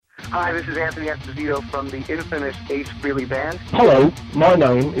Hi, this is Anthony Esposito from the infamous Ace Frehley Band. Hello, my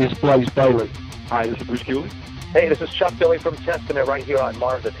name is Blaze Bailey. Hi, this is Bruce Cooley. Hey, this is Chuck Billy from Testament right here on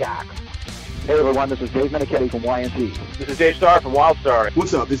Mars Attacks. Hey everyone, this is Dave Menichetti from YNT. This is Dave Starr from Wildstar.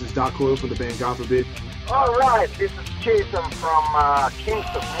 What's up? This is Doc Coyle from the band God Forbid. All right, this is Jason from Kings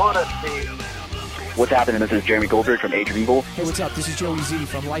of Modesty. What's happening? This is Jeremy Goldberg from Age of Evil. Hey, what's up? This is Joey Z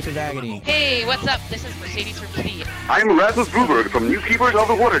from Life of Agony. Hey, what's up? This is Mercedes from Kitty. I'm Rasmus Gruberg from New Keepers of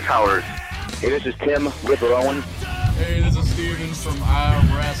the Water Towers. Hey, this is Tim Ripper Owen. Hey, this is Steven from I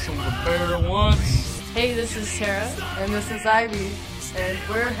Wrestled the Bear Once. Hey, this is Tara, and this is Ivy, and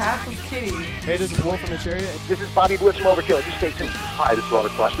we're half of Kitty. Hey, this is Wolf from the Chariot. This is Bobby Blitz from Overkill. Just stay tuned. Hi, this is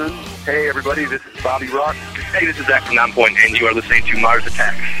Robert Fleshman. Hey, everybody, this is Bobby Rock. Hey, this is Zach from Nonpoint, and you are listening to Mars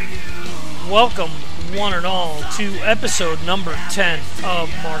Attacks. Welcome, one and all, to episode number 10 of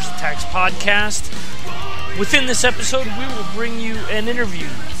Mars Attacks Podcast. Within this episode, we will bring you an interview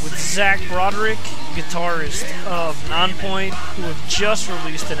with Zach Broderick, guitarist of Nonpoint, who have just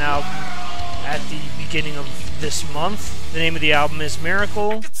released an album at the beginning of this month. The name of the album is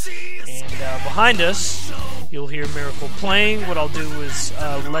Miracle, and behind us, you'll hear Miracle playing. What I'll do is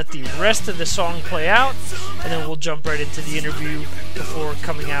let the rest of the song play out, and then we'll jump right into the interview before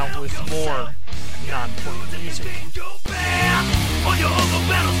coming out with more Nonpoint music.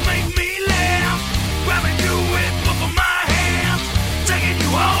 Grabbing you with both of my hands, taking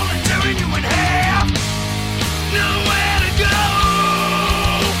you all and tearing you in half. Nowhere to go.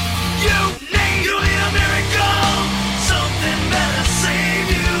 You need a miracle, something better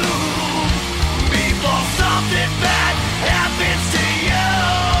save you before something bad happens to you.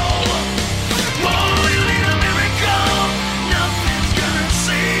 Oh, you need a miracle, nothing's gonna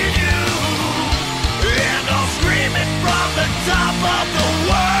save you. And I'll scream it from the top of the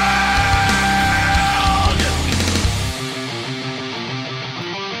world.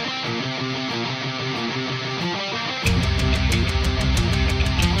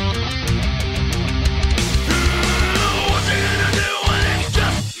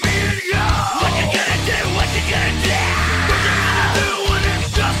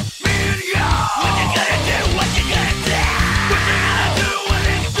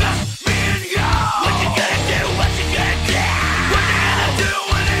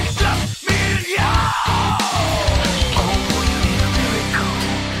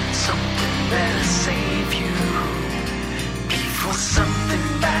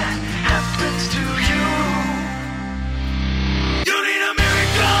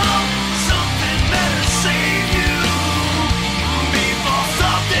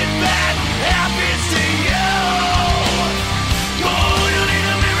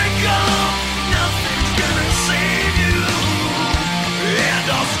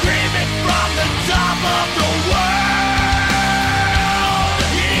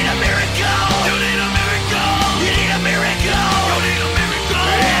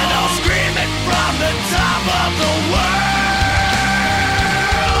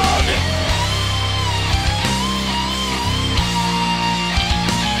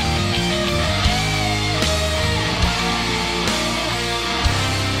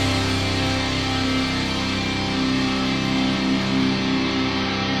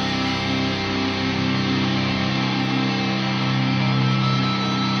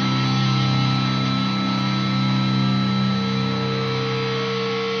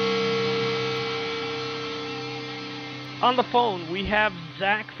 On the phone, we have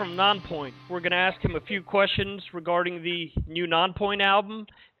Zach from Nonpoint. We're going to ask him a few questions regarding the new Nonpoint album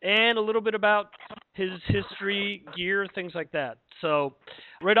and a little bit about his history, gear, things like that. So,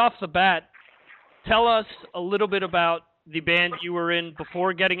 right off the bat, tell us a little bit about the band you were in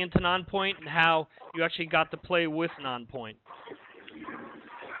before getting into Nonpoint and how you actually got to play with Nonpoint.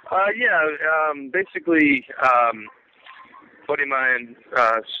 Basically, buddy of mine,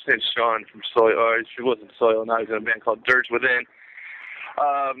 named Sean from Soil, or he wasn't Soil, now he's in a band called Dirge Within.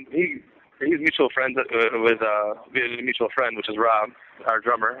 He's mutual friends with a mutual friend, which is Rob, our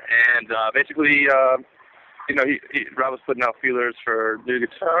drummer, and basically, Rob was putting out feelers for new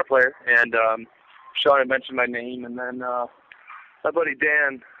guitar player, and Sean had mentioned my name, and then my buddy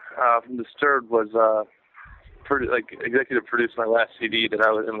Dan from Disturbed was executive produced my last CD that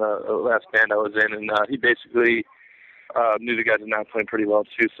I was in, the last band I was in, and he basically knew the guys at Nonpoint pretty well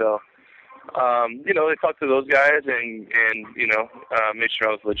too. So, they talked to those guys and made sure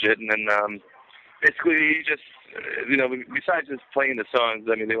I was legit. And then basically just, besides just playing the songs,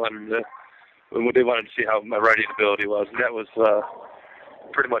 I mean, they wanted to see how my writing ability was. And that was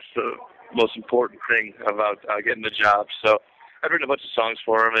pretty much the most important thing about getting the job. So I've written a bunch of songs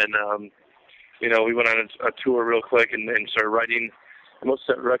for him, and we went on a tour real quick and started writing most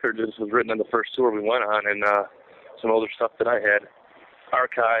of that record just was written on the first tour we went on, and some older stuff that I had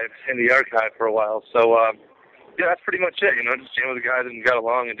archived in the archive for a while. So yeah, that's pretty much it. Just jam with the guys and got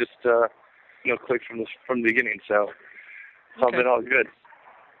along and just clicked from the beginning. So it's all been all good.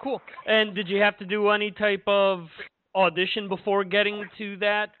 Cool. And did you have to do any type of audition before getting to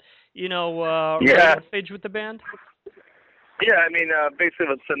that? Stage with the band? Yeah, I mean, basically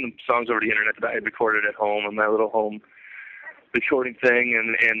let's send them songs over the internet that I had recorded at home on my little home recording thing,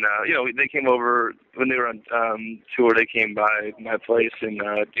 and they came over when they were on tour. They came by my place, and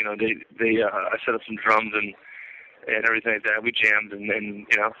I set up some drums and everything like that. We jammed, and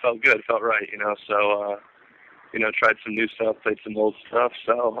felt good, felt right, So tried some new stuff, played some old stuff.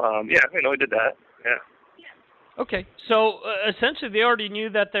 So we did that. Yeah. Okay, so essentially they already knew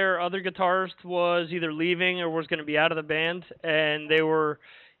that their other guitarist was either leaving or was going to be out of the band, and they were,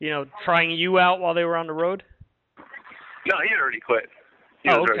 trying you out while they were on the road? No, he had already quit. He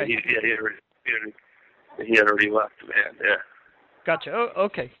had already left the band, yeah. Gotcha. Oh,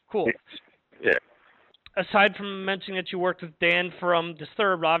 okay, cool. Yeah. Aside from mentioning that you worked with Dan from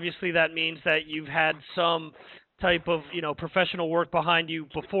Disturbed, obviously that means that you've had some type of, professional work behind you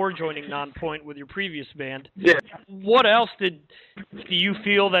before joining Nonpoint with your previous band. Yeah. What else do you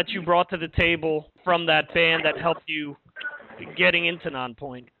feel that you brought to the table from that band that helped you getting into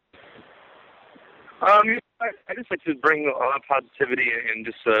Nonpoint? I just like to bring a lot of positivity and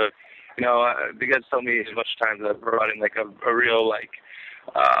just, the guys tell me as much times that I've brought in like a real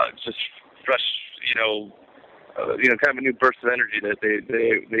just fresh, kind of a new burst of energy that they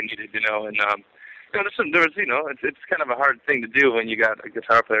needed, and there was, it's kind of a hard thing to do when you got a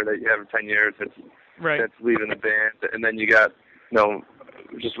guitar player that you have for 10 years that's leaving the band, and then you got, we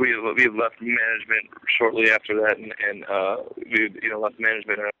left management shortly after that, and we left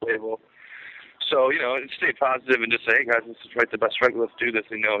management on our label. So, stay positive and just say, hey guys, let's write the best record, let's do this,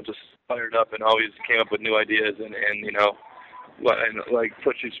 just fired up and always came up with new ideas and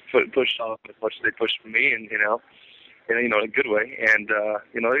pushed off as much as they pushed for me and, in a good way. And,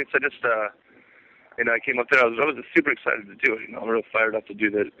 like I said, just, I came up there, I was super excited to do it, I'm real fired up to do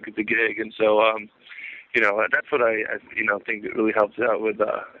the gig. And so, that's what I think that really helps out with,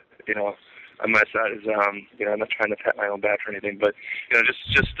 on my side is, I'm not trying to pat my own back or anything, but,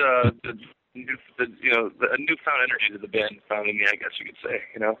 just a newfound energy that the band found in me, I guess you could say,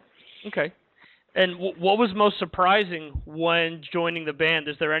 Okay. And what was most surprising when joining the band?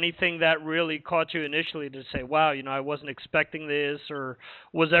 Is there anything that really caught you initially to say, wow, I wasn't expecting this, or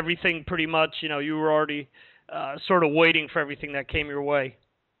was everything pretty much, you were already sort of waiting for everything that came your way?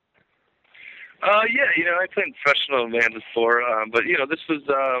 Yeah, I played in professional bands before, but, this was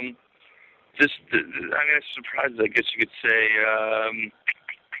a surprise, I guess you could say.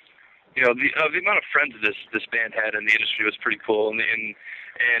 The amount of friends this band had in the industry was pretty cool, and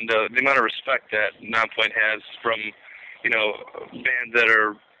the amount of respect that Nonpoint has from, bands that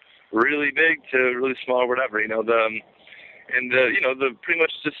are really big to really small or whatever, pretty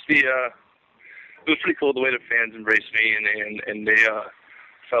much just it was pretty cool the way the fans embraced me and they,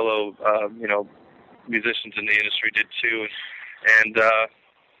 fellow, musicians in the industry did too, and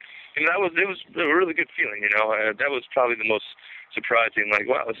it was a really good feeling, that was probably the most surprising, like,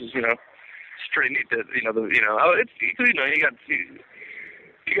 wow, this is, it's pretty neat that, you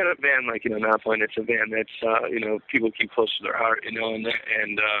got a band like, Nonpoint, it's a band that's, people keep close to their heart, and you don't know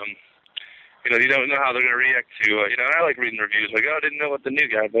how they're going to react to, I like reading reviews, like, oh, I didn't know what the new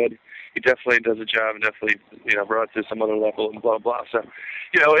guy, but he definitely does a job and definitely, brought it to some other level and blah, blah, so,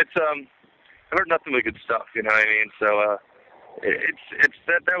 it's, I've heard nothing but good stuff, you know what I mean, so,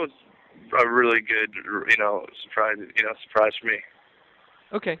 that was a really good, surprise for me.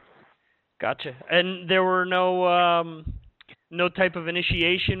 Okay, gotcha. And there were no type of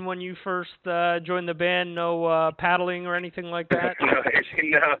initiation when you first joined the band, no paddling or anything like that? No.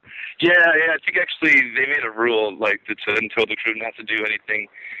 Yeah, I think actually they made a rule, like, to tell the crew not to do anything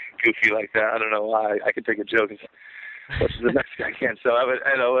goofy like that. I don't know why. I could take a joke as much as the next guy can, so I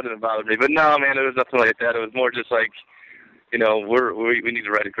know it wouldn't bother me. But no, man, it was nothing like that. It was more just like, we need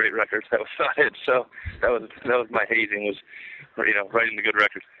to write a great record. That was not it. So that was my hazing, was, writing a good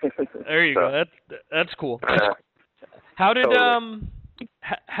record. There you go. That's cool. How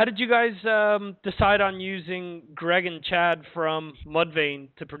did you guys decide on using Greg and Chad from Mudvayne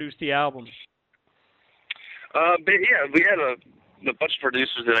to produce the album? We had a bunch of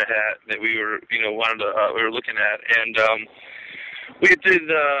producers that we were we were looking at, and we did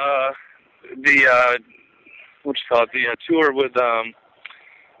the tour with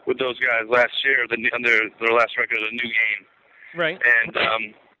those guys last year, on their last record, The New Game. Right. And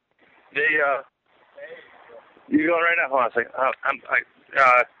You going right now? Hold on a second.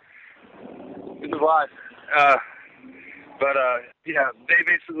 It's live. Yeah, they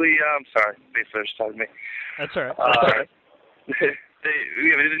basically, I'm sorry, they just talking to me. That's all right. We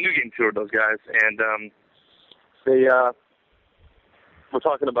did a New Game tour, those guys, and they were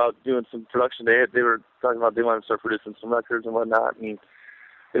talking about doing some production. They were talking about they wanted to start producing some records and whatnot, and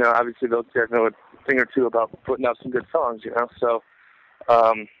obviously those guys know a thing or two about putting out some good songs, So,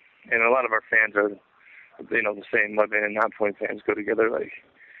 and a lot of our fans are, the same. Mudman and Nonpoint fans go together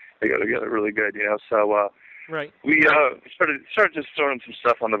they go together really good, So, right. We started just throwing some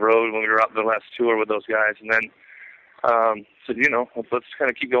stuff on the road when we were out the last tour with those guys, and then said, let's kind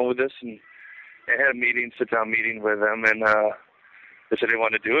of keep going with this, and I had a sit-down meeting with them, and they said they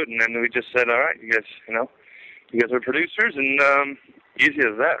wanted to do it, and then we just said, all right, you guys are producers, and easy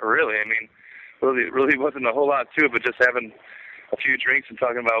as that, really. I mean, really wasn't a whole lot to it, but just having a few drinks and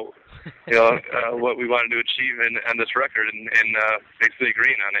talking about, what we wanted to achieve on this record, and basically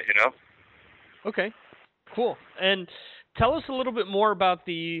agreeing on it, Okay, cool. And tell us a little bit more about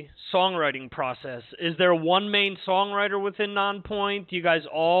the songwriting process. Is there one main songwriter within Nonpoint? Do you guys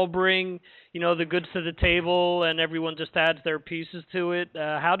all bring, the goods to the table and everyone just adds their pieces to it?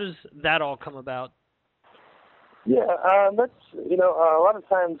 How does that all come about? Yeah, that's, a lot of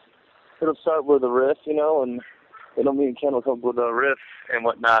times it'll start with a riff, and me and Ken will come up with a riff and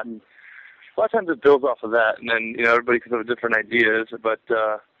whatnot, and a lot of times it builds off of that, and then, everybody comes up with different ideas, but,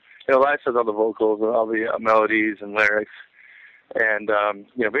 Elias does all the vocals and all the melodies and lyrics, and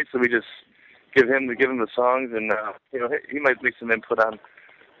basically we just give him the songs, and he might make some input on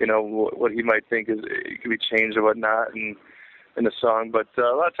what he might think it could be changed or whatnot in the song. But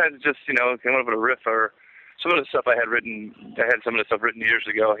a lot of times it just came up with a riff or some of the stuff I had some of the stuff written years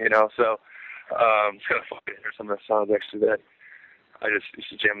ago, so it's kind of funny to hear some of the songs actually that I just used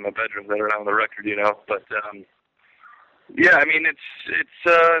to jam in my bedroom that are not on the record, but. Yeah, I mean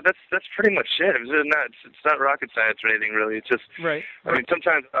that's pretty much it. It's not rocket science or anything really. It's just right. I mean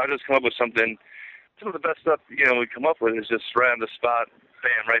sometimes I'll just come up with something. Some of the best stuff we come up with is just right on the spot,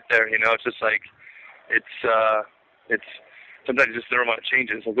 bam, right there. It's just like it's sometimes you just don't want to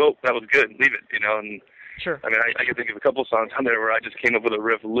change it. It's like, oh, that was good, leave it, and sure. I mean I can think of a couple songs on there where I just came up with a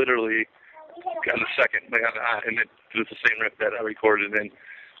riff literally on the second, and it was the same riff that I recorded and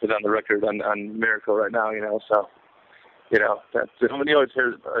was on the record on Miracle right now, so. That's when you always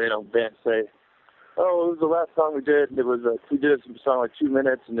hear, bands say, oh, it was the last song we did, and we did a song like 2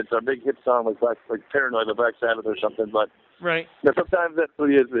 minutes, and it's our big hit song like Paranoid by Black Sabbath or something, but right. Sometimes that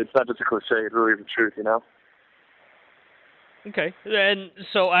really is, it's not just a cliche, it's really the truth, Okay, and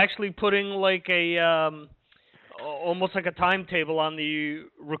so actually putting like a, almost like a timetable on the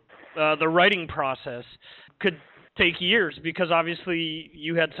writing process could take years, because obviously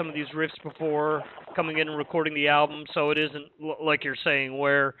you had some of these riffs before coming in and recording the album, so it isn't like you're saying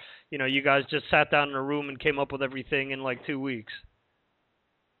where you guys just sat down in a room and came up with everything in like 2 weeks.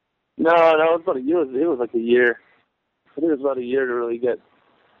 No, it was about a year. It was like a year. I think it was about a year to really get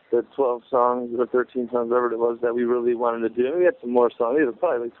the 12 songs or 13 songs, whatever it was, that we really wanted to do. We had some more songs. We had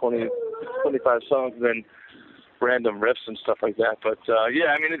probably like 20, 25 songs, and then random riffs and stuff like that, but yeah,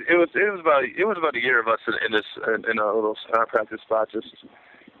 I mean, it was about a year of us in a little practice spot, just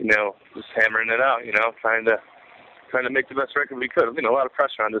hammering it out, trying to make the best record we could. A lot of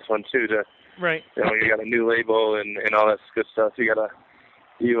pressure on this one too. Right. You got a new label and all that good stuff. I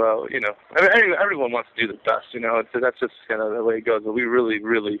mean, everyone wants to do the best. That's just kind of the way it goes. But we really,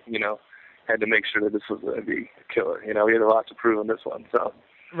 had to make sure that this was going to be a killer. We had a lot to prove on this one. So.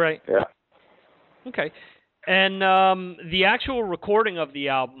 Right. Yeah. Okay. And the actual recording of the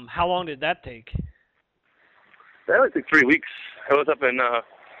album, how long did that take? That only took 3 weeks. I was up in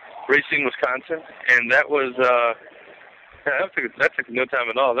Racine, Wisconsin, and that was that took no time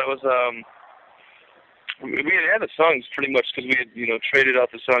at all. That was we had the songs pretty much because we had traded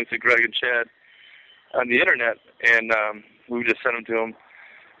out the songs to Greg and Chad on the internet, and we would just send them to them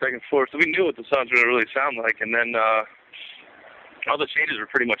back and forth. So we knew what the songs were going to really sound like, and then all the changes were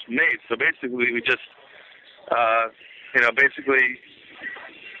pretty much made. So basically, we just basically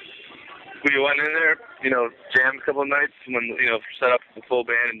we went in there, jammed a couple of nights when, set up the full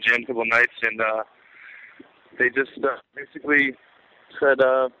band and jammed a couple of nights, and they just basically said,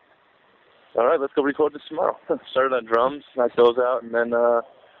 all right, let's go record this tomorrow. Started on drums, knocked those out, and then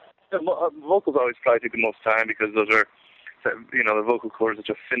vocals always probably take the most time because those are, the vocal cords are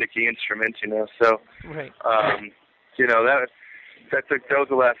such a finicky instrument, so, right. That was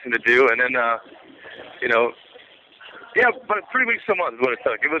the last thing to do, and then, yeah, but 3 weeks to a month is what it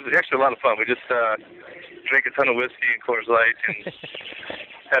took. It was actually a lot of fun. We just drank a ton of whiskey and Coors Light, and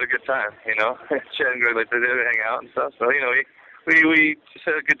had a good time, you know. Chad and Greg, like, they would hang out and stuff. So, you know, we just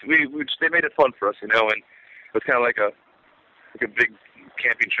had a good. They made it fun for us, you know, and it was kind of like a big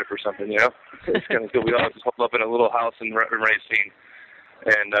camping trip or something, you know. It's kind of good. We all just holed up in a little house in Racine,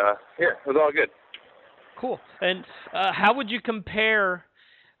 and yeah, it was all good. Cool. And how would you compare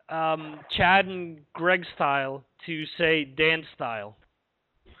Chad and Greg's style to, say, Dan's style?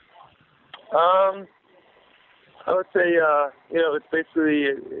 I would say, you know, it's basically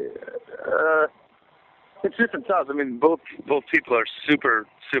it's different styles. I mean, both people are super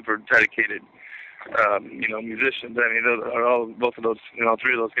dedicated, you know, musicians. I mean, both of those, you know,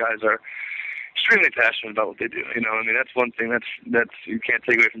 three of those guys are extremely passionate about what they do. You know, I mean, that's one thing that's you can't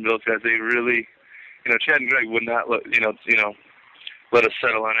take away from those guys. They really, you know, Chad and Greg would not let let us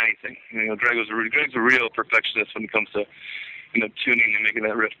settle on anything. You know, Greg's a real perfectionist when it comes to, you know, tuning and making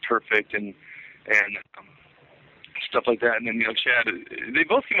that riff perfect and stuff like that. And then, you know, Chad, they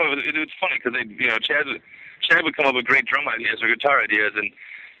both came up with it. It's funny because you know, Chad would come up with great drum ideas or guitar ideas, and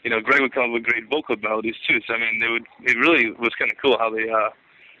you know, Greg would come up with great vocal melodies too. So I mean, it really was kind of cool how they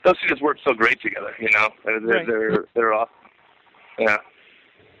those two just worked so great together. You know, they're awesome. Yeah.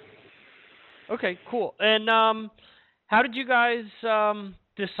 Okay, cool. And how did you guys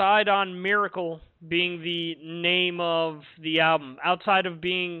decide on Miracle being the name of the album? Outside of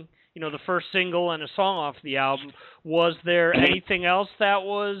being, you know, the first single and a song off the album, was there anything else that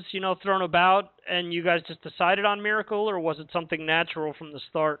was, you know, thrown about and you guys just decided on Miracle, or was it something natural from the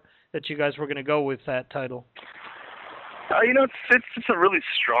start that you guys were going to go with that title? You know, it's just a really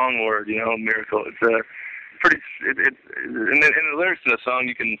strong word, you know, Miracle. It's a pretty, in the lyrics in the song,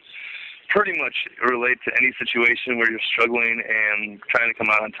 you can pretty much relate to any situation where you're struggling and trying to come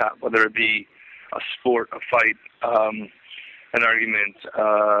out on top, whether it be a sport, a fight, an argument,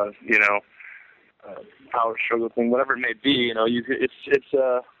 you know, power struggle thing, whatever it may be. You know,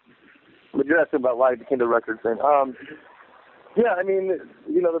 but you're asking about why it became the record thing. Yeah, I mean,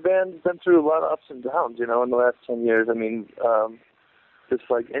 you know, the band's been through a lot of ups and downs, you know, in the last 10 years. I mean, just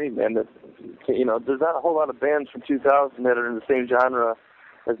like any band that, you know, there's not a whole lot of bands from 2000 that are in the same genre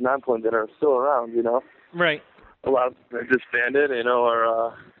as Nonpoint that are still around, you know. Right. A lot of them are disbanded, you know,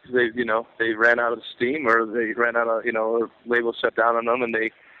 or they ran out of steam, or they ran out of, you know, or labels shut down on them and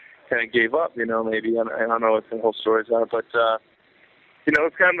they kind of gave up, you know, maybe. I don't know what the whole story's are, but you know,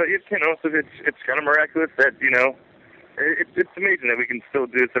 it's kind of, you know, it's kind of miraculous that, you know, it's amazing that we can still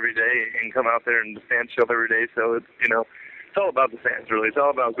do this every day and come out there and the fans show up every day. So it's, you know, it's all about the fans, really. It's all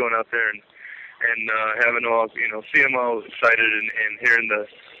about going out there and having all, you know, seeing them all excited and hearing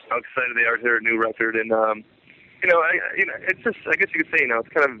how excited they are to hear a new record. And you know, it's just, I guess you could say, you know,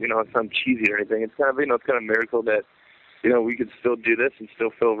 it's kind of, you know, it's not cheesy or anything. It's kind of, you know, it's kind of a miracle that, you know, we could still do this and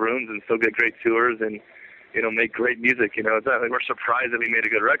still fill rooms and still get great tours and, you know, make great music. You know, it's not like we're surprised that we made a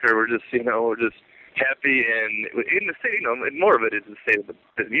good record. We're just, you know, we're just happy, and in the state, you know, more of it is the state of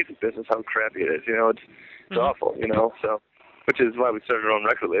the music business, how crappy it is. You know, it's awful. You know, so which is why we started our own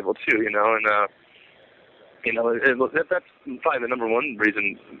record label too. You know, and you know, that's probably the number one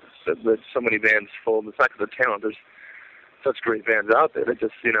reason that so many bands fold. It's not because of talent. There's such great bands out there that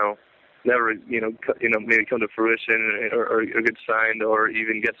just, you know, never, you know, maybe come to fruition or get signed or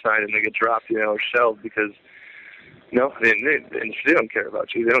even get signed and they get dropped, you know, or shelved because, you know, they don't care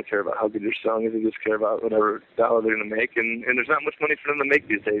about you. They don't care about how good your song is. They just care about whatever dollar they're going to make. And there's not much money for them to make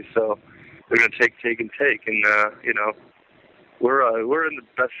these days, so they're going to take. And, you know, we're in the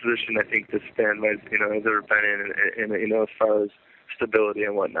best position, I think, this band has ever been in, you know, as far as stability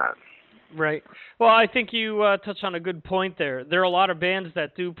and whatnot. Right. Well, I think you touched on a good point there. There are a lot of bands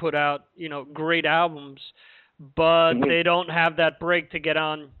that do put out, you know, great albums, but they don't have that break to get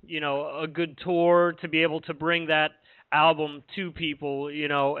on, you know, a good tour to be able to bring that album to people, you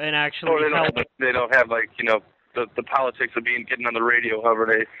know, and actually help. They don't have, like, you know, the politics of getting on the radio, however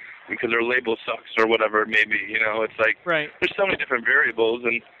because their label sucks or whatever it may be. You know, it's like there's so many different variables,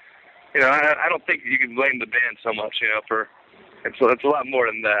 and you know, I don't think you can blame the band so much, you know, for. It's a lot more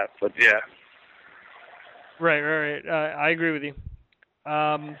than that, but yeah. Right. I agree with you.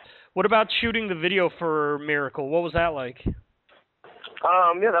 What about shooting the video for Miracle? What was that like?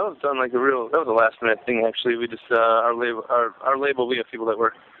 Yeah, that was done like that was a last minute thing actually. We just our label, we have people that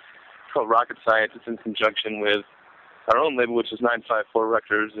work called Rocket Science. It's in conjunction with our own label, which is 954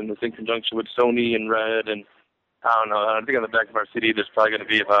 Records, and it's in conjunction with Sony and Red, and I don't know. I think on the back of our CD there's probably going to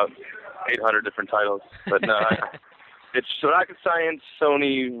be about 800 different titles, but no. It's Rocket Science,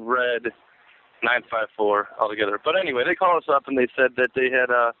 Sony, Red, 954 all together. But anyway, they called us up and they said that they had,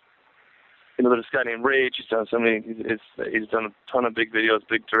 you know, there's this guy named Rage. He's done he's done a ton of big videos,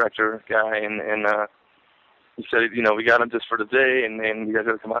 big director guy, and he said, you know, we got him just for today, and you guys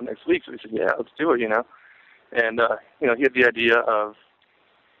got to come out next week. So we said, yeah, let's do it, you know. And, you know, he had the idea of,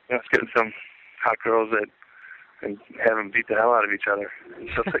 you know, let's get some hot girls and have them beat the hell out of each other and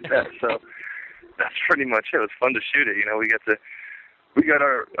stuff like that. So that's pretty much it. It was fun to shoot it. You know, we got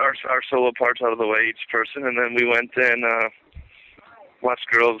our solo parts out of the way, each person, and then we went and watched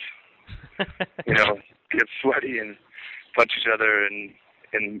girls, you know, get sweaty and punch each other in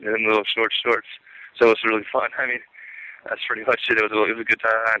little short shorts. So it was really fun. I mean, that's pretty much it. It was a good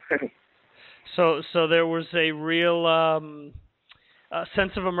time. So there was a real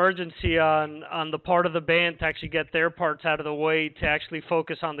sense of emergency on the part of the band to actually get their parts out of the way to actually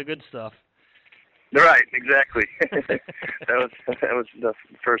focus on the good stuff. Right, exactly. that was the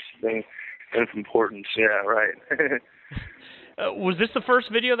first thing of importance. Yeah, right. Was this the first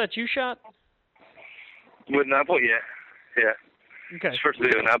video that you shot? With Nonpoint, yeah. Okay. It's the first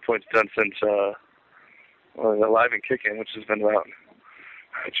video Nonpoint's done since Alive and Kicking, which has been about,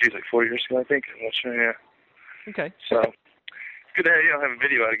 like 4 years ago, I think. I'm not sure, yeah. Okay. So, it's good to have a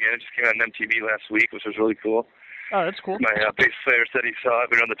video out again. It just came out on MTV last week, which was really cool. Oh, that's cool. My bass player said he saw it.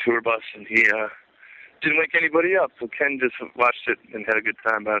 We were on the tour bus, and he didn't wake anybody up. So Ken just watched it and had a good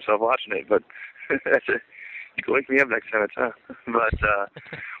time by himself watching it. But that's it. You can wake me up next time it's on. But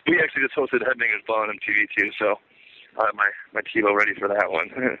we actually just hosted Headbangers Ball on MTV too, so I have my TiVo ready for that one.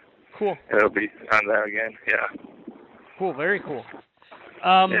 Cool. And it'll be on there again. Yeah. Cool. Very cool.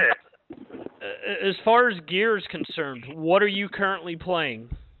 Yeah. As far as gear is concerned, what are you currently playing?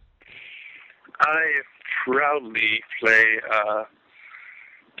 I proudly play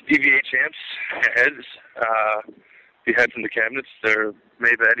EVH amps, heads, the heads in the cabinets. They're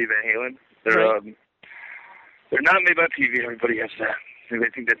made by Eddie Van Halen. They're not made by PV. Everybody has that. They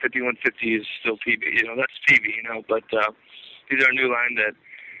think that 5150 is still PV. You know, that's PV. You know, but these are a new line that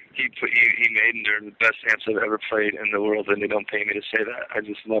he made, and they're the best amps I've ever played in the world. And they don't pay me to say that. I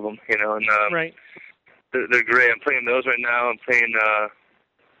just love them. You know, and right. They're great. I'm playing those right now. I'm playing.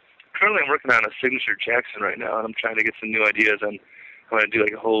 Currently, I'm working on a signature Jackson right now, and I'm trying to get some new ideas on. I'm going to do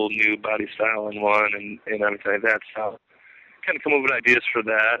like a whole new body style in one and everything like that. So kind of come up with ideas for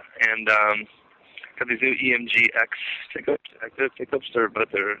that. And got these new EMG X pickups,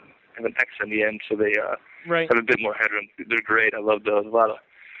 but they have an X in the end, so they have a bit more headroom. They're great. I love those. A lot of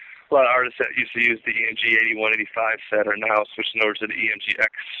artists that used to use the EMG 8185 set are now switching over to the EMG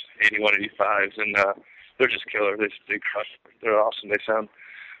X 8185s, and they're just killer. They crush. They're awesome. They sound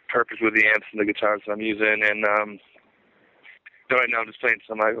perfect with the amps and the guitars that I'm using. And right now I'm just playing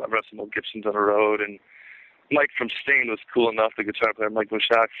I brought some old Gibsons on the road, and Mike from Stain was cool enough, the guitar player Mike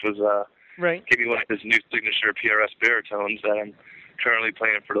Mushax was gave me one of his new signature PRS baritones that I'm currently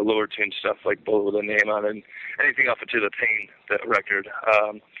playing for the lower tune stuff, like Bullet with a Name on it, and anything off of To the Pain, that record.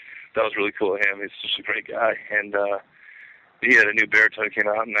 That was really cool of him. He's just a great guy, and he had a new baritone that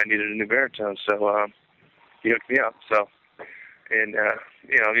came out, and I needed a new baritone, so he hooked me up. So, and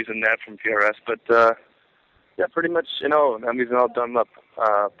I'm using that from PRS, but yeah, pretty much, I'm using all done-up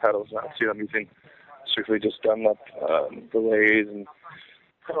pedals now, too. I'm using strictly just done-up delays and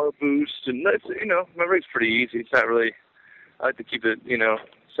power boost, and that's, my rig's pretty easy. It's not really, I like to keep it,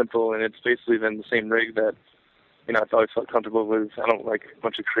 simple, and it's basically then the same rig that, I've always felt comfortable with. I don't like a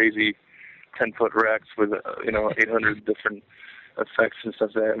bunch of crazy 10-foot racks with, 800 different effects and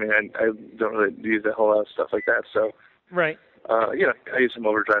stuff like that. I mean, I don't really use a whole lot of stuff like that, so. Right. I use some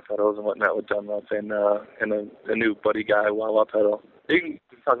overdrive pedals and whatnot with Dunlop and a new Buddy Guy wah-wah pedal. You can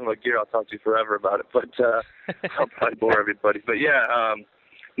be talking about gear, I'll talk to you forever about it, but I'll probably bore everybody. But yeah,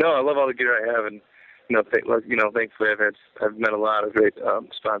 no, I love all the gear I have, and thankfully I've met a lot of great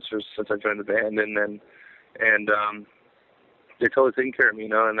sponsors since I joined the band, and they're totally taking care of me,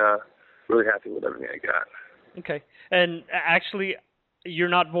 and really happy with everything I got. Okay, and actually, you're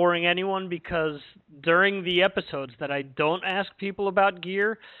not boring anyone, because during the episodes that I don't ask people about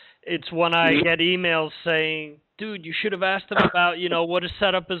gear, it's when I get emails saying, dude, you should have asked him about, what his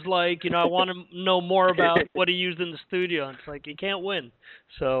setup is like. I want to know more about what he used in the studio. And it's like, you can't win.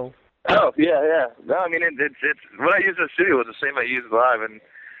 So. Oh, yeah. No, I mean, it's what I use in the studio was the same I use live. And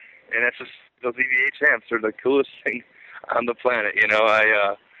that's just, those EVH amps are the coolest thing on the planet.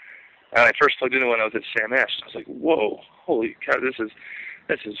 When I first plugged into one, I was at Sam Ash. I was like, whoa, holy cow, this is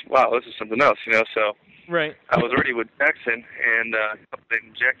wow, this is something else, So right. I was already with Jackson, and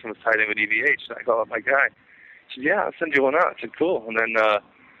Jackson was tied in with EVH, and I called up my guy. He said, yeah, I'll send you one out. I said, cool. And then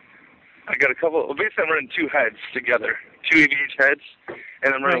I got a couple, basically I'm running two heads together, two EVH heads,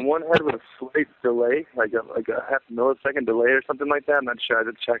 and I'm running one head with a slight delay, like a half millisecond delay or something like that. I'm not sure, I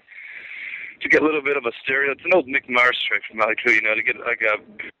had to check, to get a little bit of a stereo. It's an old Mick Mars trick from Motley Crue, to get like a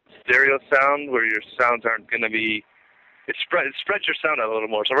stereo sound where your sounds aren't going to be. It spreads your sound out a little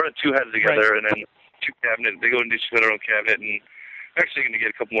more. So we're running two heads together, and then two cabinets. They go into each their own cabinet, and I'm actually going to get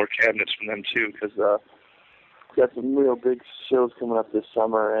a couple more cabinets from them too, because we've got some real big shows coming up this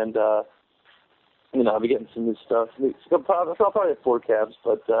summer, and I'll be getting some new stuff. So I'll probably have 4 cabs,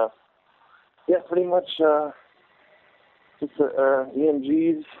 but yeah, pretty much just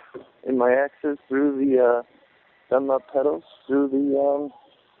EMGs in my axis through the Dunlop pedals, through the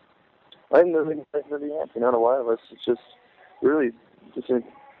I'm moving the amp, a wireless. It's just really just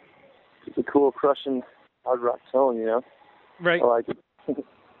a cool, crushing hard rock tone, Right. I like it.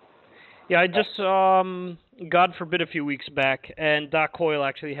 Yeah, I just, God forbid, a few weeks back, and Doc Coyle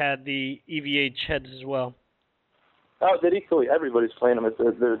actually had the EVH heads as well. Oh, they're equally. Everybody's playing them.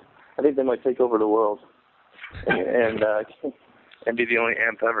 I think they might take over the world, and be the only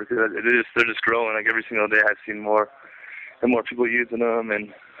amp ever, because they're just growing. Like every single day, I've seen more and more people using them,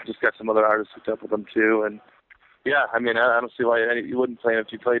 and I just got some other artists hooked up with them too. And yeah, I don't see why you wouldn't play them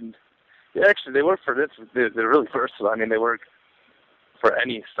if you played. Yeah, actually, they work for this. They're really versatile. They work for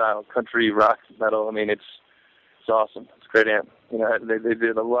any style, country, rock, metal. It's awesome. It's a great amp. They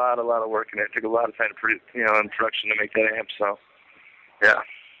did a lot of work in it. It took a lot of time to produce, in production to make that amp. So, yeah.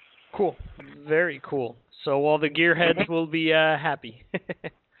 Cool. Very cool. So all the gearheads will be happy.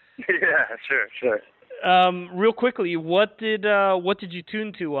 Yeah, sure. Real quickly, what did you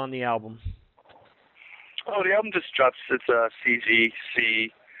tune to on the album? Oh, the album just drops. It's CG,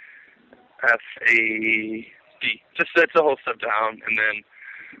 C, F, A, D. It's a whole step down, and then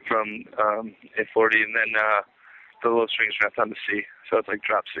from A40, and then the low strings dropped on the C. So it's like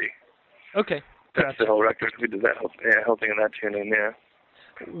drop C. Okay. That's gotcha. the whole record. We did that whole thing in that tuning, yeah.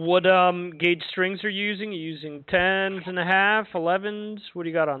 What gauge strings are you using? Are you using 10s and a half, 11s? What do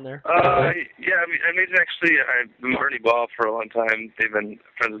you got on there? Yeah, I've been Ernie Ball for a long time. They've been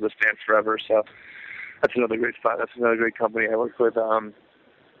friends with this band forever, so that's another great spot. That's another great company I work with. I'm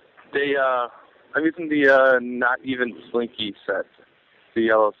using the Not Even Slinky set, the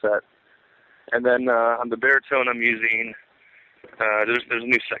yellow set. And then on the baritone, I'm using, there's a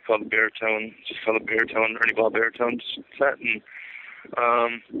new set called the Baritone, just called the Baritone, Ernie Ball Baritone set. And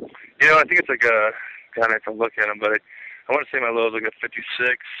I think it's like God, I have to look at them, but I want to say my low is like a 56.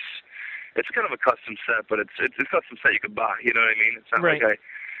 It's kind of a custom set, but it's a custom set you could buy. You know what I mean? It's not right.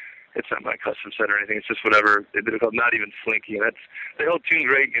 It's not my custom set or anything. It's just whatever. They're called Not Even Slinky, and they hold tune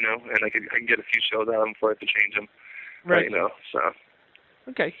great, and I can get a few shows out of them before I have to change them. Right. So.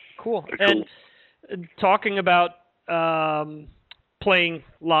 Okay, cool. Cool. And talking about playing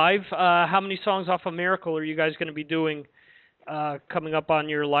live, how many songs off of Miracle are you guys going to be doing coming up on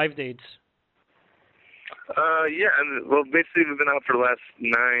your live dates? Yeah, well, basically we've been out for the last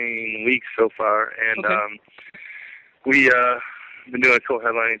 9 weeks so far, and okay. We've been doing a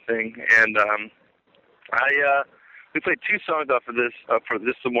co-headlining thing, and we played 2 songs off of this for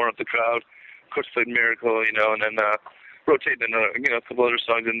this to warm up the crowd. Of course, played Miracle, and then rotating another, a couple other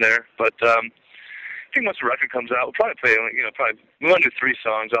songs in there. But I think once the record comes out, we'll probably play, we want to do 3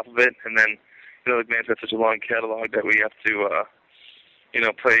 songs off of it, and then, the band's got such a long catalog that we have to,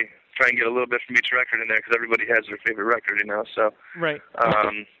 try and get a little bit from each record in there, because everybody has their favorite record, so. Right.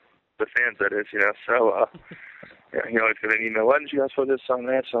 The fans, that is, so, you always get an email, why didn't you guys play this song,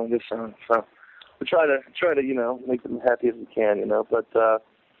 that song, this song? So we try to, make them happy as we can, but,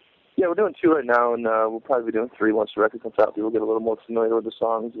 yeah, we're doing 2 right now, and we'll probably be doing 3 once the record comes out. People get a little more familiar with the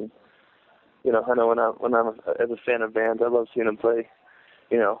songs, and, I know when I'm as a fan of bands, I love seeing them play,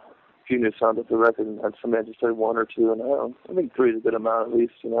 a few new songs at the record, and some bands just play 1 or 2, and I think 3 is a good amount at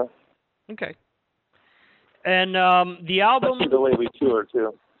least, Okay. And the album... Especially the way we tour,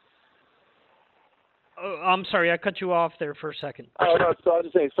 too. Oh, I'm sorry, I cut you off there for a second. Oh, no, so I was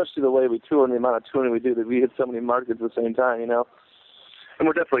just saying, especially the way we tour and the amount of touring we do, that we hit so many markets at the same time, And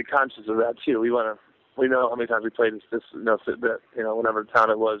we're definitely conscious of that, too. We know how many times we played this whatever town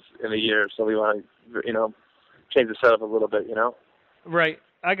it was in a year, so we want to, change the setup a little bit, Right,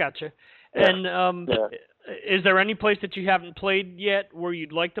 I gotcha. Yeah. And is there any place that you haven't played yet where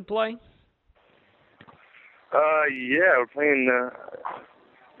you'd like to play? Yeah, we're playing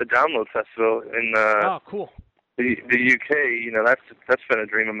the Download Festival in oh, cool. the UK. That's been a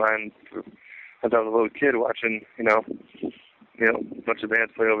dream of mine since I was a little kid, watching a bunch of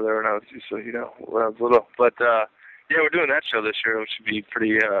bands play over there when I was little. But yeah, we're doing that show this year, which should be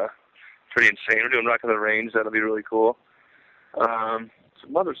pretty insane. We're doing Rock of the Range. That'll be really cool.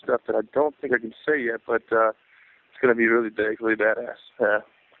 Some other stuff that I don't think I can say yet, but it's going to be really big, really badass. Yeah.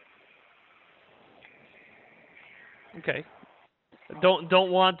 Okay.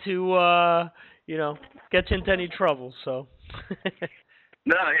 Don't want to get you into any trouble, so.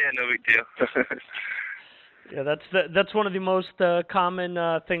 No, no big deal. Yeah, that's one of the most common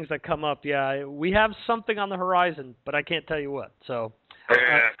things that come up. Yeah, we have something on the horizon, but I can't tell you what. So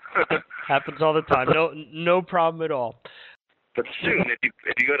happens all the time. No problem at all. But soon, if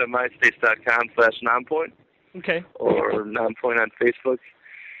you go to myspace.com/Nonpoint, okay, or Nonpoint on Facebook,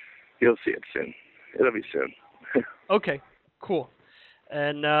 you'll see it soon. It'll be soon. Okay, cool.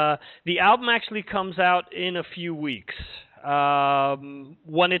 And the album actually comes out in a few weeks.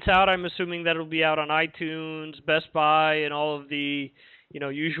 When it's out, I'm assuming that it'll be out on iTunes, Best Buy, and all of the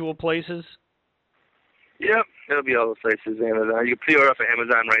usual places. Yep, it'll be all the places. Amazon. You can pre-order off of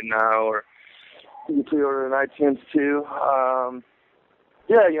Amazon right now, or you can pre-order on iTunes too.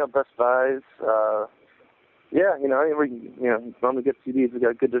 Best Buys. When we get CDs, we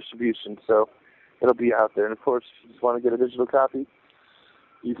got good distribution, so it'll be out there. And of course, if you just want to get a digital copy,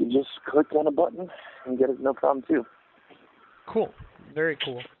 you can just click on a button and get it, no problem too. Cool, very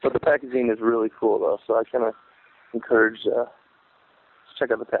cool. But the packaging is really cool, though, so I kind of encourage check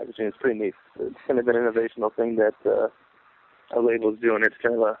out the packaging. It's pretty neat. It's kind of an innovational thing that our label's doing. It's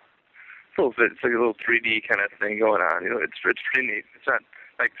kind of it's like a little 3D kind of thing going on. It's pretty neat. It's not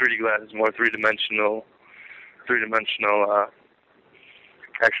like 3D glass; it's more three-dimensional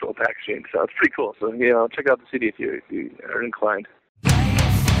actual packaging. So it's pretty cool. So check out the CD if you are inclined. You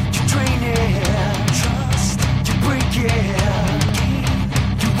drain it, trust, you break it,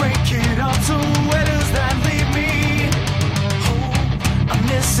 you break it up. So where does that leave me? Hope I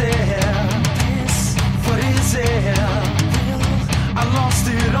miss it. What is it? I lost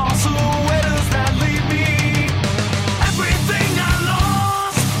it all. So where does that leave me? Everything I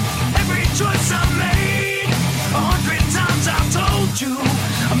lost, every choice I made, 100 times I've told you,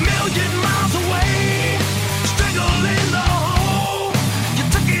 1,000,000 miles away, strangling the hole. You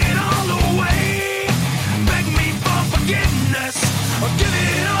took it all away. Beg me for forgiveness or give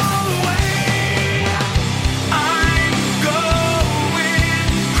it all away. I'm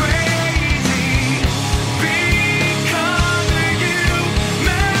going crazy because you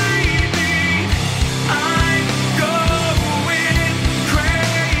made me. I'm going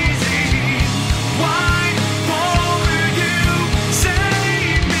crazy. Why won't you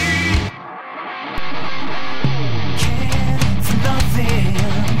save me? Can't for nothing.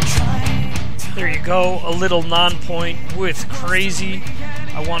 There you go, a little Nonpoint with Crazy.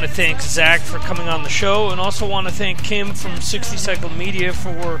 I want to thank Zach for coming on the show, and also want to thank Kim from 60 Cycle Media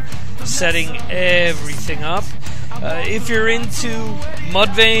for setting everything up. If you're into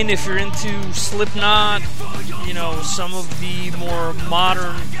Mudvayne, if you're into Slipknot, some of the more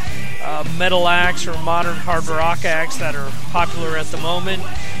modern metal acts or modern hard rock acts that are popular at the moment,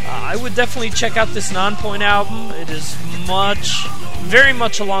 I would definitely check out this Nonpoint album. It is very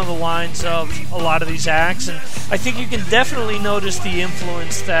much along the lines of a lot of these acts, and I think you can definitely notice the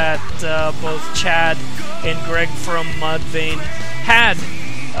influence that both Chad and Greg from Mudvayne had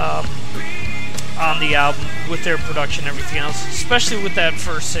on the album with their production and everything else, especially with that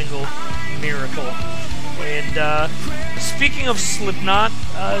first single, Miracle. And speaking of Slipknot,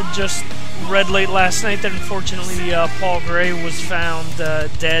 just read late last night that unfortunately Paul Gray was found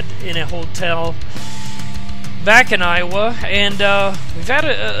dead in a hotel back in Iowa, and we've had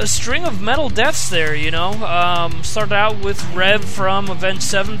a string of metal deaths there, started out with Rev from Avenged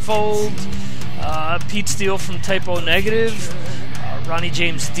Sevenfold, Pete Steele from Type O Negative, Ronnie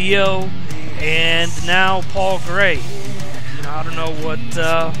James Dio, and now Paul Gray. I don't know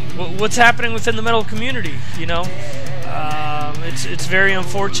what's happening within the metal community, It's very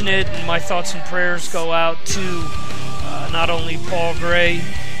unfortunate, and my thoughts and prayers go out to not only Paul Gray,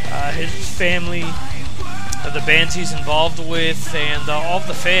 his family, the bands he's involved with, and all of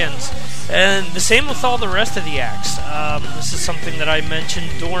the fans. And the same with all the rest of the acts. This is something that I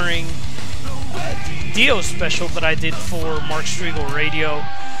mentioned during the Dio special that I did for Mark Striegel Radio.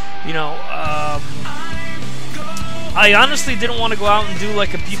 I honestly didn't want to go out and do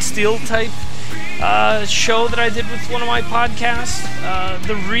like a Pete Steele type show that I did with one of my podcasts.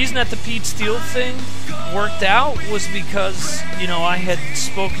 The reason that the Pete Steele thing worked out was because, I had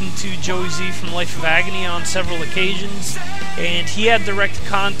spoken to Joey Z from Life of Agony on several occasions, and he had direct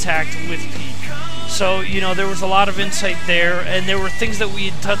contact with Pete. So, there was a lot of insight there, and there were things that we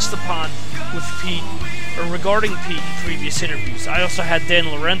had touched upon with Pete, or regarding Pete in previous interviews. I also had Dan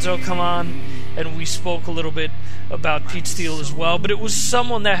Lorenzo come on, and we spoke a little bit about Pete Steele as well, but it was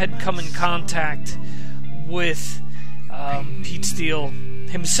someone that had come in contact with Pete Steele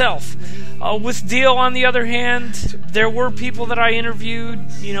himself. With Dio, on the other hand, there were people that I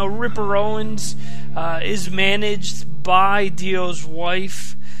interviewed. Ripper Owens is managed by Dio's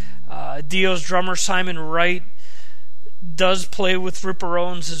wife. Dio's drummer, Simon Wright, does play with Ripper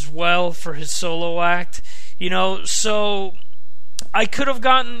Owens as well for his solo act. So I could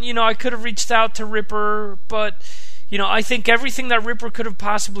have reached out to Ripper, but I think everything that Ripper could have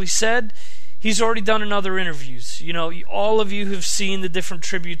possibly said, he's already done in other interviews. All of you have seen the different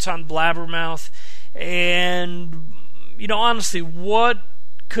tributes on Blabbermouth, and honestly, what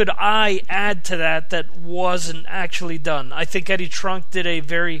could I add to that wasn't actually done? I think Eddie Trunk did a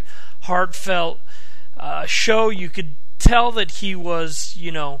very heartfelt show. You could tell that he was,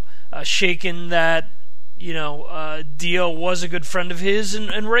 shaken that, Dio was a good friend of his,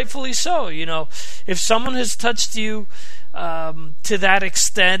 and rightfully so. If someone has touched you to that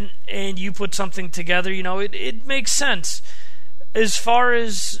extent and you put something together, it makes sense. As far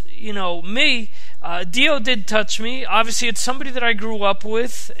as, me, Dio did touch me. Obviously, it's somebody that I grew up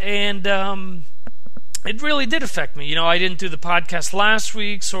with, and it really did affect me. I didn't do the podcast last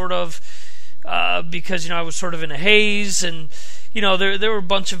week, sort of, because, I was sort of in a haze, and, there were a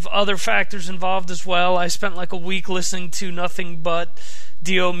bunch of other factors involved as well. I spent like a week listening to nothing but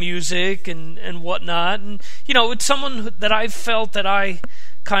Dio music and whatnot, and, it's someone that I felt that I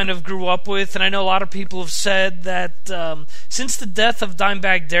kind of grew up with, and I know a lot of people have said that since the death of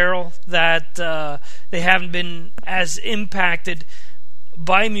Dimebag Darrell that they haven't been as impacted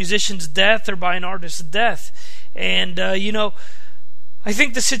by a musician's death or by an artist's death. And I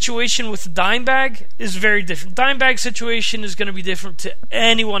think the situation with Dimebag is very different. Dimebag's situation is going to be different to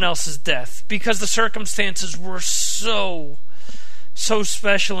anyone else's death because the circumstances were so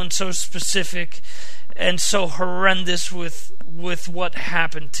special and so specific and so horrendous with what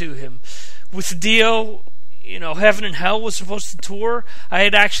happened to him. With Dio, Heaven and Hell was supposed to tour. I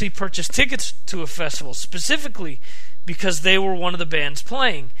had actually purchased tickets to a festival specifically because they were one of the bands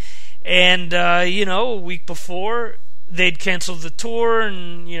playing. And, a week before, they'd canceled the tour,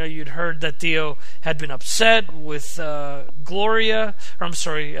 and, you'd heard that Dio had been upset with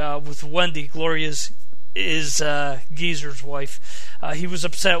with Wendy. Gloria's is Geezer's wife. He was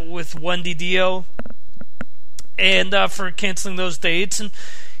upset with Wendy Dio and for canceling those dates, and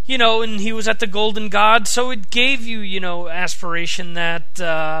and he was at the Golden God, so it gave you aspiration that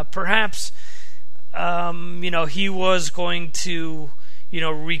perhaps he was going to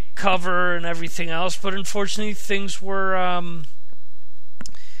recover and everything else, but unfortunately things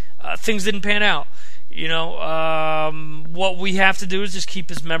didn't pan out. What we have to do is just keep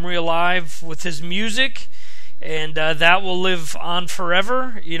his memory alive with his music, and that will live on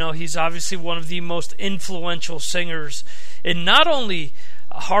forever. He's obviously one of the most influential singers in not only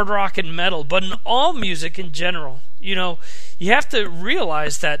hard rock and metal, but in all music in general. You have to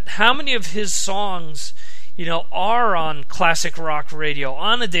realize that how many of his songs, are on classic rock radio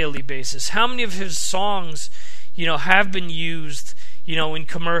on a daily basis. How many of his songs, have been used, in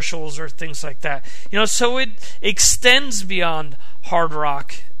commercials or things like that. So it extends beyond hard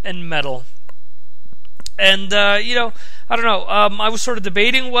rock and metal. And, I don't know. I was sort of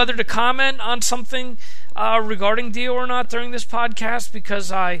debating whether to comment on something regarding Dio or not during this podcast,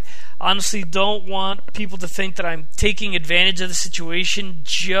 because I honestly don't want people to think that I'm taking advantage of the situation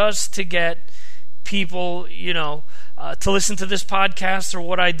just to get people, to listen to this podcast or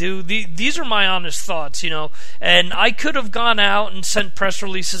what I do. These are my honest thoughts, and I could have gone out and sent press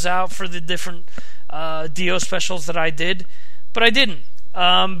releases out for the different Dio specials that I did, but I didn't,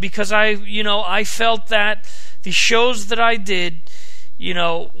 because I felt that the shows that I did,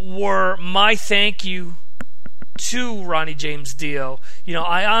 were my thank you to Ronnie James Dio.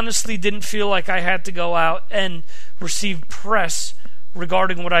 I honestly didn't feel like I had to go out and receive press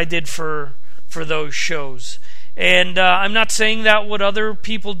regarding what I did for those shows. And I'm not saying that what other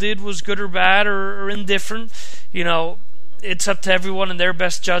people did was good or bad or indifferent. It's up to everyone in their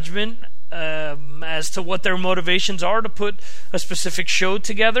best judgment as to what their motivations are to put a specific show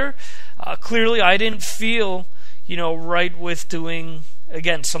together. Clearly, I didn't feel, right with doing,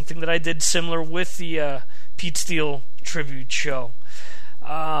 again, something that I did similar with the Pete Steele tribute show.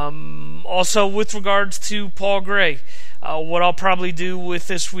 Also, with regards to Paul Gray, what I'll probably do with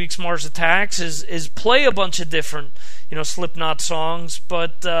this week's Mars Attacks is play a bunch of different, Slipknot songs,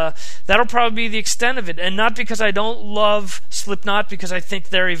 but that'll probably be the extent of it. And not because I don't love Slipknot, because I think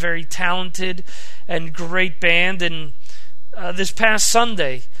they're a very talented and great band. And this past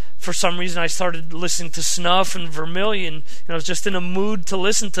Sunday, for some reason, I started listening to Snuff and Vermilion. I was just in a mood to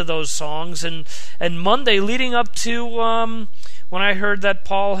listen to those songs. And Monday, leading up to when I heard that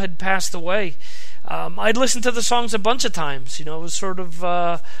Paul had passed away, I'd listened to the songs a bunch of times. It was sort of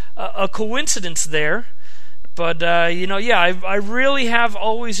a coincidence there. But, I really have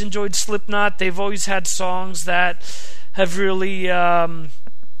always enjoyed Slipknot. They've always had songs that have really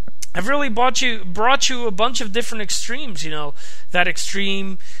have really brought you a bunch of different extremes, that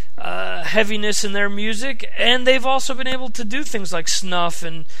extreme heaviness in their music, and they've also been able to do things like Snuff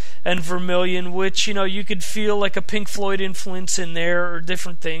and Vermilion, which, you could feel like a Pink Floyd influence in there or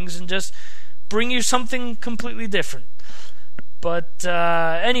different things, and just bring you something completely different. But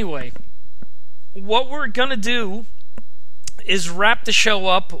anyway, what we're going to do is wrap the show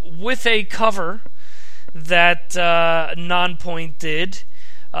up with a cover that Nonpoint did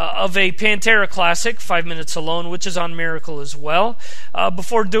of a Pantera classic, 5 Minutes Alone, which is on Miracle as well.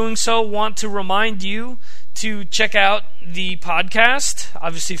 Before doing so, want to remind you to check out the podcast.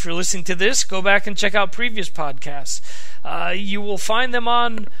 Obviously, if you're listening to this, go back and check out previous podcasts. You will find them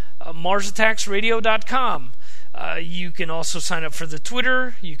on MarsAttacksRadio.com. You can also sign up for the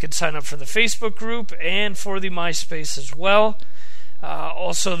Twitter, you can sign up for the Facebook group, and for the MySpace as well.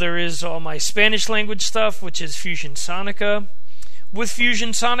 Also, there is all my Spanish language stuff, which is Fusion Sonica. With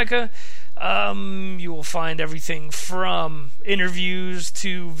Fusion Sonica, you will find everything from interviews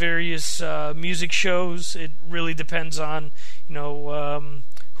to various music shows. It really depends on,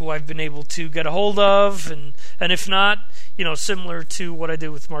 who I've been able to get a hold of, and if not, similar to what I did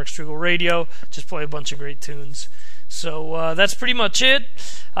with Mark Strigl Radio, just play a bunch of great tunes. So that's pretty much it.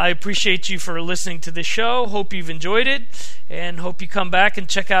 I appreciate you for listening to this show. Hope you've enjoyed it, and hope you come back and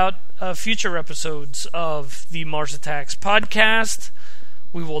check out future episodes of the Mars Attacks podcast.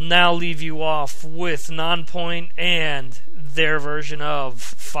 We will now leave you off with Nonpoint and their version of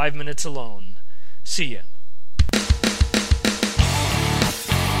 5 Minutes Alone. See ya.